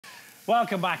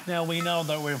Welcome back. Now, we know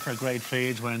that we're in for a great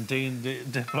feed when Dean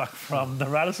Diplock from the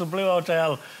Radisson Blu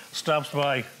Hotel stops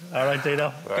by. All right,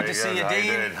 Dino? Good to see you,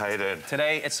 Dean. How you doing?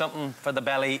 Today, it's something for the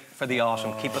belly, for the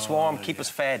autumn. Keep us warm, keep us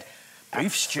fed.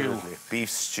 Beef stew. Beef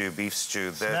stew, beef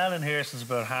stew. Smelling here since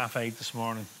about 8:30 this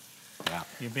morning. Yeah.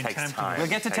 You've been Takes tempted. time. We'll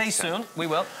get to taste soon. We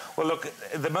will. Well, look,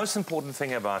 the most important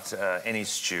thing about any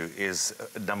stew is,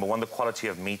 number one, the quality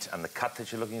of meat and the cut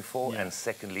that you're looking for, and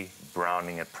secondly,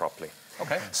 browning it properly.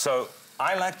 Okay. So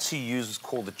I like to use what's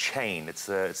called the chain. It's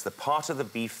the part of the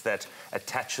beef that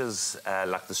attaches,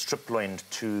 like the strip loin,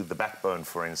 to the backbone,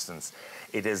 for instance.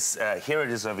 It is, here it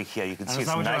is over here. You can see is it's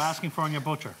that what nice. you're asking for in your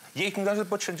butcher? Yeah, you can go to the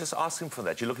butcher and just ask him for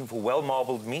that. You're looking for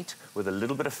well-marbled meat with a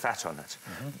little bit of fat on it.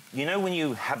 You know when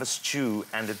you have a stew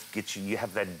and it gets you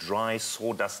have that dry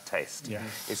sawdust taste? Yeah.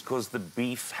 It's because the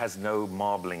beef has no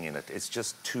marbling in it. It's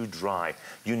just too dry.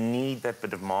 You need that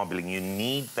bit of marbling. You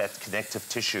need that connective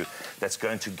tissue that's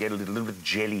going to get a little bit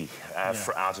jelly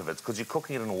out of it, because you're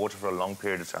cooking it in water for a long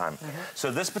period of time.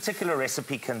 So this particular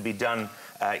recipe can be done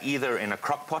either in a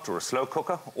crock pot or a slow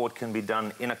cooker, or it can be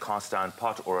done in a cast iron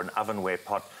pot or an ovenware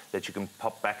pot that you can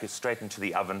pop back straight into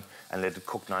the oven and let it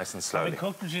cook nice and slowly. I've been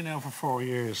cooking with you now for 4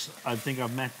 years. I think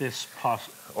I've met this pot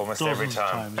almost every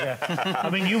time. I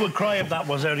mean, you would cry if that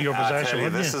was out of your possession,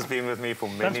 wouldn't this you? has been with me for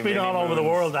many, That's been many all over the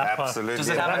moons. world, that pot. Absolutely. Does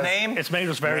it have a name? It's made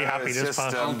us very happy, it's this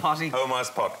just, pot. Potty. Omar's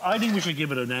pot. I think we should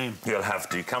give it a name. You'll have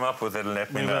to. Come up with it and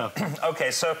let me We know.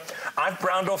 Okay, so I've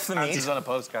browned off the meat. Answers on a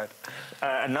postcard.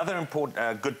 Another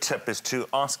important good tip is to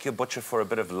ask your butcher for a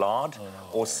bit of lard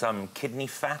or some kidney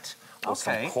fat or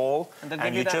some caul,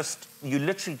 and you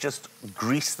literally just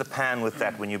grease the pan with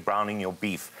that when you're browning your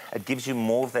beef. It gives you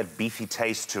more of that beefy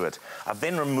taste to it. I've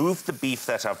then removed the beef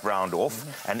that I've browned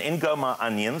off, and in go my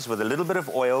onions with a little bit of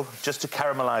oil just to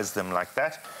caramelize them like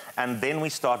that, and then we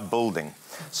start building.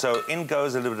 So in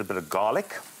goes a little bit of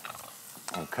garlic,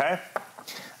 okay.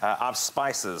 Our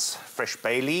spices, fresh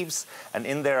bay leaves, and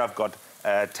in there I've got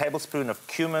a tablespoon of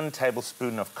cumin,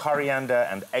 tablespoon of coriander,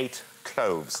 and 8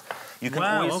 cloves. You can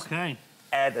always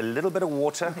add a little bit of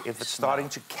water if it's starting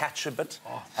to catch a bit,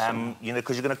 you know,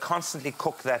 because you're going to constantly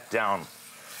cook that down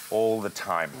all the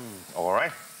time. All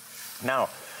right. Now,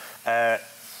 the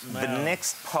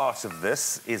next part of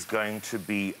this is going to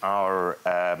be our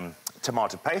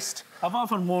tomato paste. I've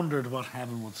often wondered what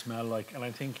heaven would smell like, and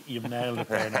I think you've nailed it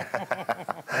there now.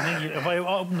 I think if I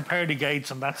open the pearly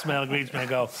gates and that smell greets me, I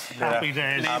go, happy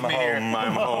days. I'm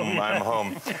home, I'm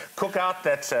home. Cook out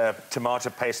that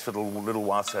tomato paste for a little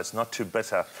while so it's not too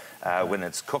bitter when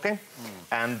it's cooking.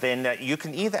 And then you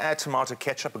can either add tomato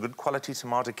ketchup, a good quality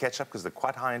tomato ketchup, because they're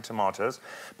quite high in tomatoes.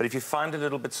 But if you find it a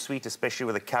little bit sweet, especially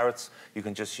with the carrots, you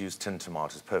can just use tinned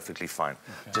tomatoes, perfectly fine.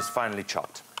 Just finely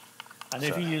chopped. And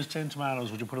if you use tinned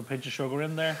tomatoes, would you put a pinch of sugar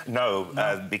in there? No,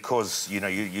 because you know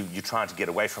you're trying to get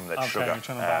away from that sugar. You're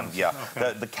trying to balance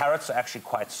it. The carrots are actually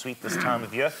quite sweet this time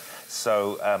of year,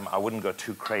 so I wouldn't go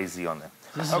too crazy on them.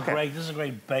 This is great. This is a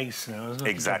great base now, isn't it?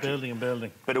 Exactly. Building and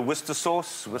building. Bit of Worcester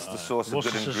sauce. Worcester sauce is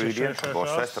a good ingredient.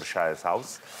 Worcestershire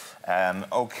sauce.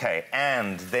 Okay,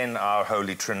 and then our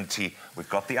holy trinity. We've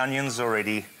got the onions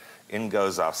already. In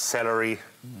goes our celery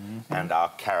and our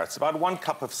carrots. About 1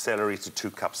 cup of celery to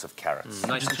 2 cups of carrots.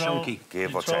 Nice and chunky.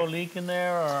 Give or take. Throw a leek in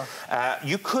there, or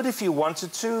you could if you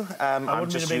wanted to. I'm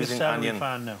just using onion.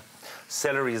 Fan now.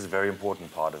 Celery is a very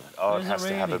important part of it. Oh, it has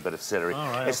to have a bit of celery.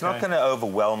 Right, it's not going to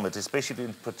overwhelm it, especially if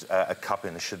you put a cup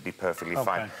in. It should be perfectly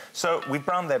fine. So we've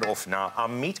browned that off now. Our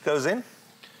meat goes in.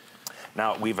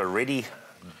 Now we've already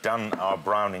done our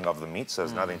browning of the meat, so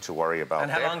there's nothing to worry about.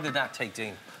 And how long did that take,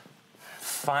 Dean?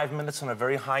 5 minutes on a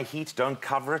very high heat. Don't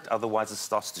cover it, otherwise it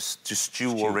starts to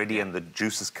stew already and the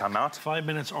juices come out. 5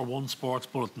 minutes or 1 sports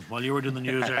bulletin while you were doing the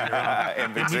news earlier on.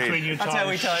 In between. That's how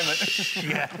we time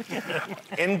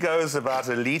it. In goes about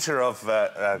 1 litre of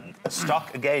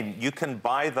stock. Again, you can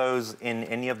buy those in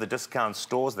any of the discount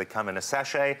stores. They come in a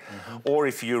sachet. Or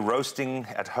if you're roasting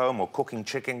at home or cooking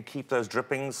chicken, keep those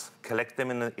drippings, collect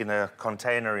them in a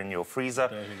container in your freezer,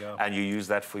 and you use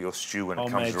that for your stew when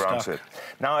it comes around to it.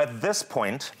 Now, at this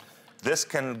point, this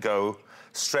can go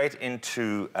straight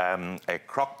into a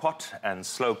crock pot and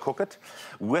slow cook it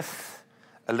with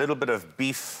a little bit of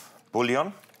beef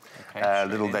bouillon,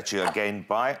 little that you again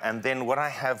buy. And then what I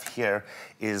have here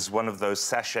is one of those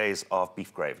sachets of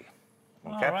beef gravy.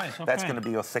 Okay? That's going to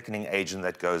be your thickening agent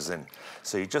that goes in.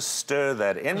 So you just stir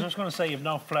that in. I was going to say, you've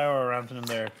no flour or anything in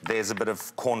there. There's a bit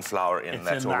of corn flour in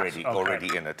that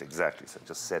already in it, exactly. So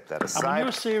just set that aside. And when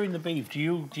you're searing the beef, do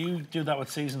you do that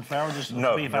with seasoned flour? Just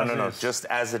no, just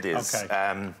as it is.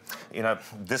 You know,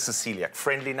 this is celiac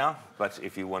friendly now, but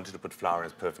if you wanted to put flour in,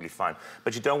 it's perfectly fine.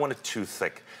 But you don't want it too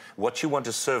thick. What you want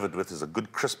to serve it with is a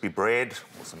good crispy bread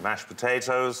or some mashed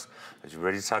potatoes that you've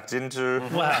already tucked into.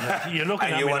 Well, you're looking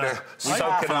at me. And you want to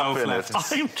soak it up in it.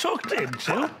 I'm tucked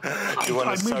into. You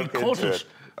want to really soak into it.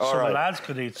 So the lads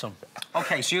could eat some.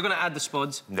 OK, so you're going to add the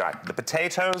spuds. Right. The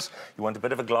potatoes, you want a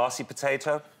bit of a glassy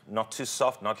potato, not too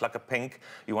soft, not like a pink.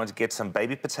 You want to get some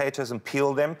baby potatoes and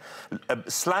peel them.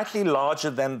 Slightly larger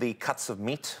than the cuts of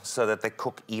meat so that they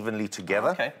cook evenly together.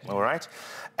 OK. All right?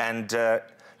 And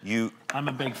I'm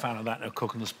a big fan of that, now,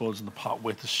 cooking the spuds in the pot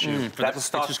with the stew. That will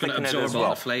start sticking it as well. All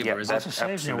the flavour, is That's a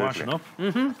saves you washing up.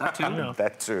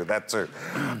 That too, that too.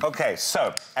 OK,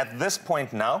 so at this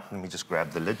point now, let me just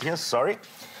grab the lid here, sorry.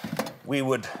 We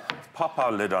would pop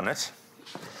our lid on it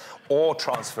or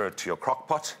transfer it to your crock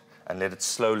pot and let it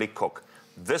slowly cook.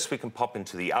 This we can pop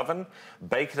into the oven,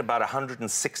 bake it about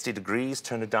 160 degrees,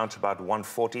 turn it down to about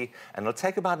 140, and it'll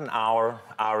take about an hour,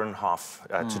 hour and a half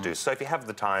to do. So if you have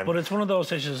the time... But it's one of those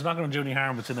dishes, it's not going to do any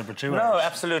harm if it's in there for 2 hours. No,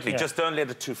 absolutely. Yeah. Just don't let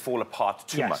it fall apart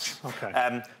too much.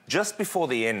 Okay. Just before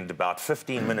the end, about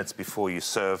 15 minutes before you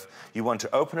serve, you want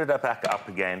to open it back up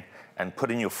again and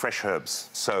put in your fresh herbs.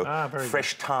 So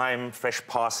fresh thyme, fresh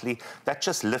parsley, that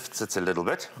just lifts it a little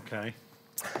bit. Okay.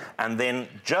 And then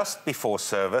just before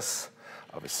service,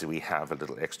 obviously we have a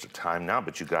little extra time now,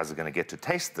 but you guys are going to get to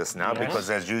taste this now because,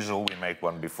 as usual, we make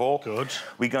one before. Good.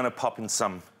 We're going to pop in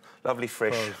some lovely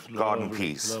fresh garden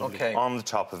peas on the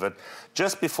top of it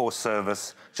just before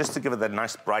service, just to give it that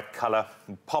nice bright colour.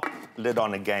 Pop lid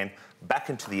on again, back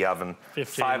into the oven.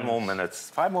 5 more minutes.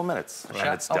 5 more minutes, and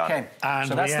it's done. Okay, and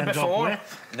so that's the before.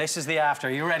 This is the after.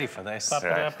 Are you ready for this? Right.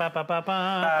 There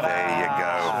you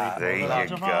go. There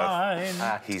you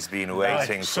go. He's been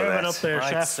waiting for that. Serve it up there,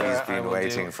 chef. He's been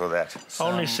waiting for that.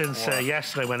 Only since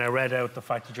yesterday when I read out the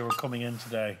fact that you were coming in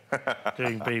today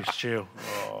doing beef stew.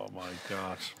 Oh, my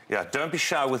God. Yeah, don't be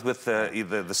shy with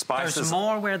the spices. There's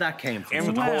more where that came from.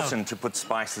 Important to put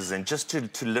spices in, just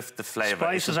to lift the flavour.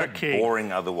 Spices are key.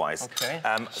 Boring otherwise. Okay.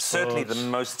 Certainly the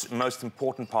most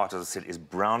important part, as I said, is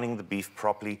browning the beef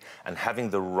properly and having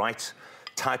the right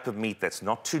type of meat that's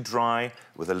not too dry,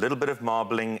 with a little bit of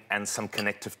marbling and some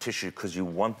connective tissue, because you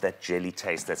want that jelly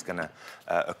taste that's going to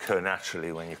occur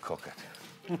naturally when you cook it.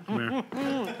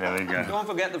 There we go. Don't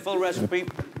forget the full recipe.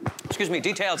 Excuse me,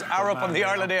 details are up on the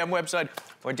Ireland AM website,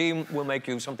 where Dean will make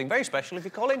you something very special if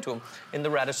you call into him in the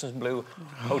Radisson Blue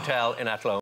Hotel in Athlone.